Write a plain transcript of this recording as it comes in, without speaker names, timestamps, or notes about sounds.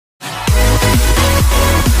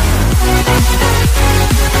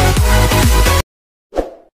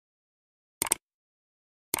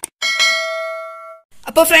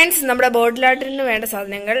അപ്പോൾ ഫ്രണ്ട്സ്, നമ്മുടെ ബോട്ടിൽ ആർട്ടിന് വേണ്ട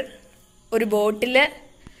സാധനങ്ങൾ: ഒരു ബോട്ടിൽ,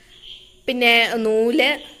 പിന്നെ നൂല്,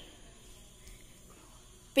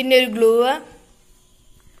 പിന്നെ ഒരു ഗ്ലൂ,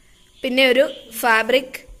 പിന്നെ ഒരു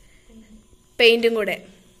ഫാബ്രിക് പെയിന്റും കൂടെ.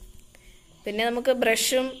 പിന്നെ നമുക്ക്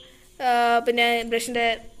ബ്രഷും, പിന്നെ ബ്രഷിന്റെ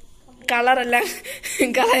കളറെല്ലാം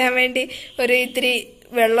കളയാൻ വേണ്ടി ഒരു ഇത്തിരി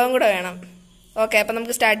വെള്ളവും കൂടെ വേണം. ഓക്കെ, അപ്പം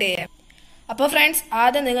നമുക്ക് സ്റ്റാർട്ട് ചെയ്യാം. അപ്പോൾ ഫ്രണ്ട്സ്,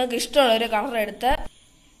 ആദ്യം നിങ്ങൾക്ക് ഇഷ്ടമുള്ള ഒരു കളർ എടുത്ത്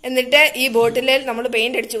എന്നിട്ട് ഈ ബോട്ടിലിൽ നമ്മൾ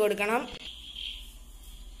പെയിന്റ് അടിച്ചു കൊടുക്കണം.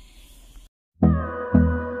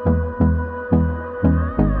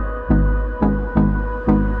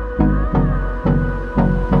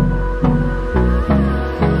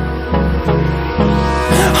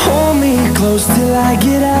 Close till I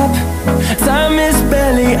get up. Time is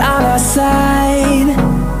barely on our side.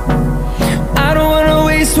 I don't wanna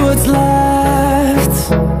waste what's left.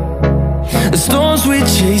 The storms we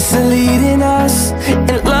chase are leading us,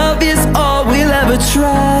 and love is all we'll ever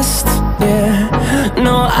trust. Yeah,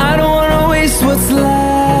 no, I don't wanna waste what's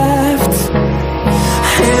left.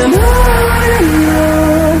 And on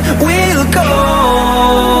we'll go,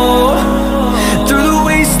 through the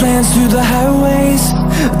wastelands, through the highways,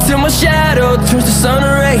 till my shadow turns to sun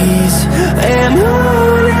rays. And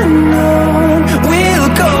on we'll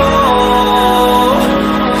go,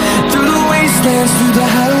 through the wastelands, through the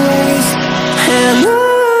highways, and on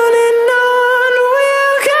we'll go.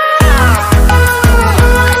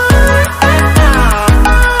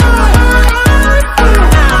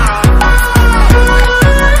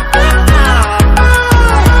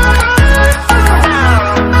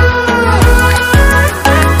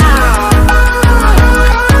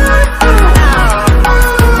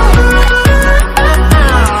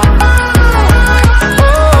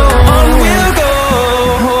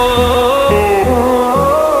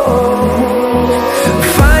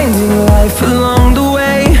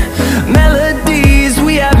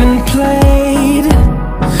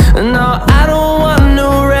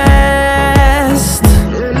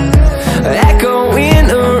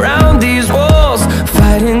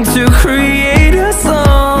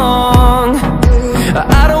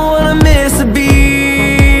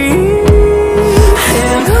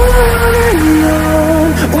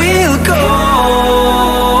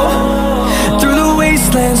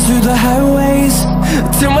 Through the highways,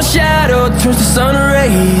 till my shadow turns to sun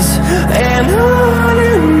rays. And on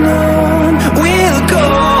we'll go,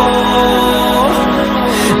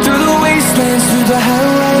 through the wastelands, through the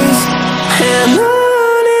highways, and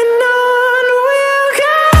on we'll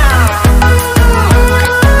go.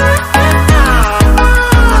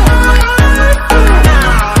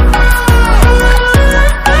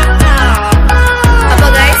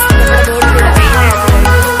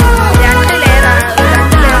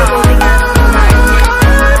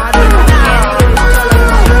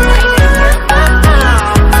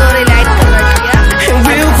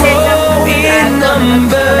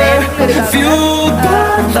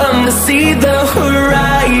 See the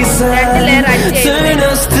horizon, turn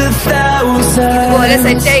us to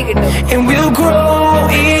thousands, and we'll grow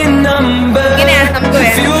in number.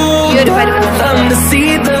 Fueled by them to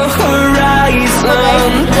see the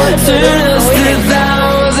horizon, turn us to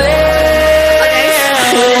thousands.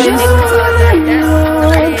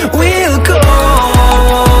 We'll go,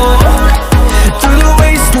 through the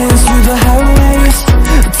wastelands, through the highways,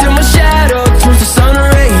 till my shadow turns to sun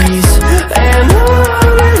rays. And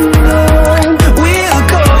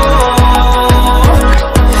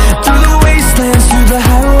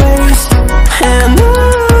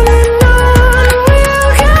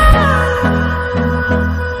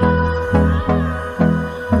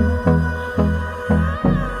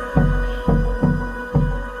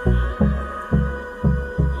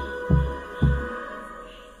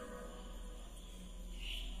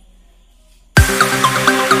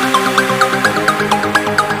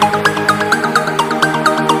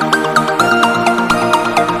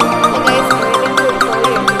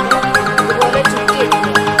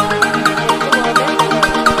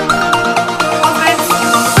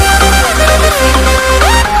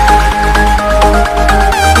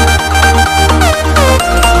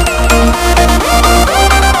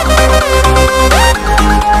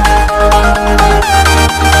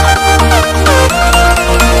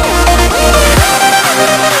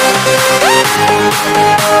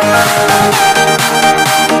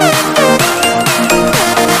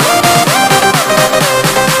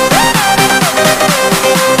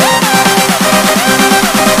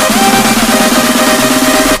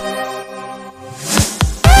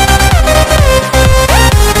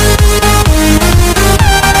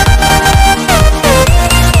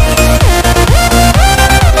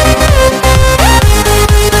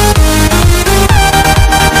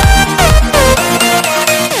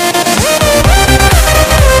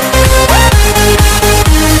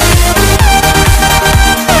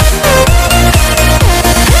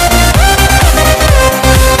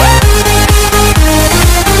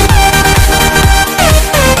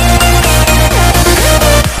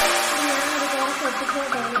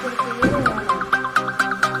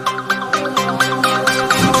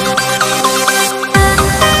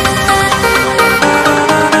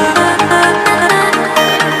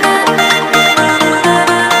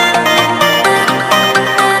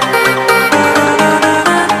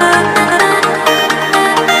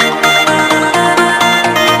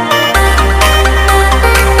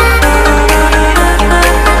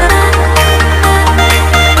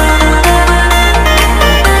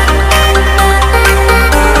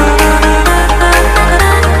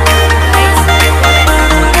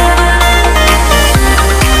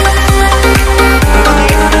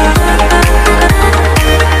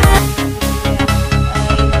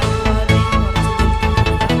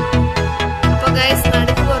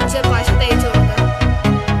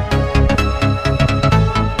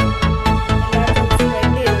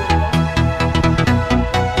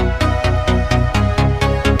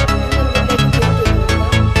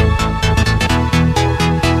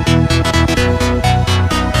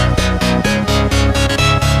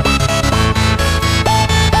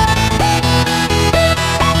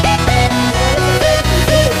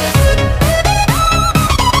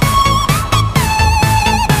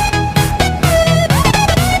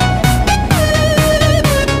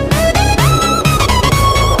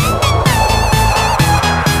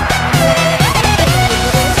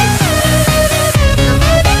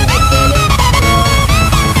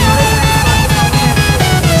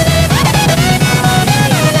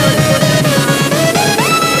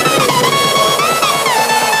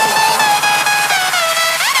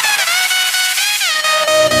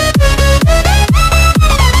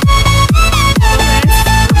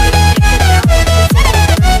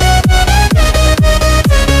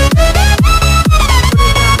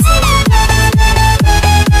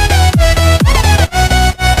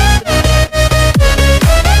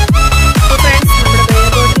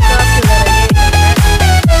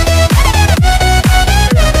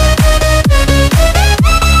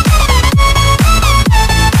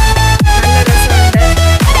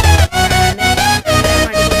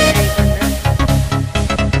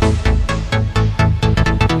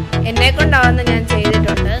ചെയ്യാവുന്ന ഞാൻ ചെയ്തു.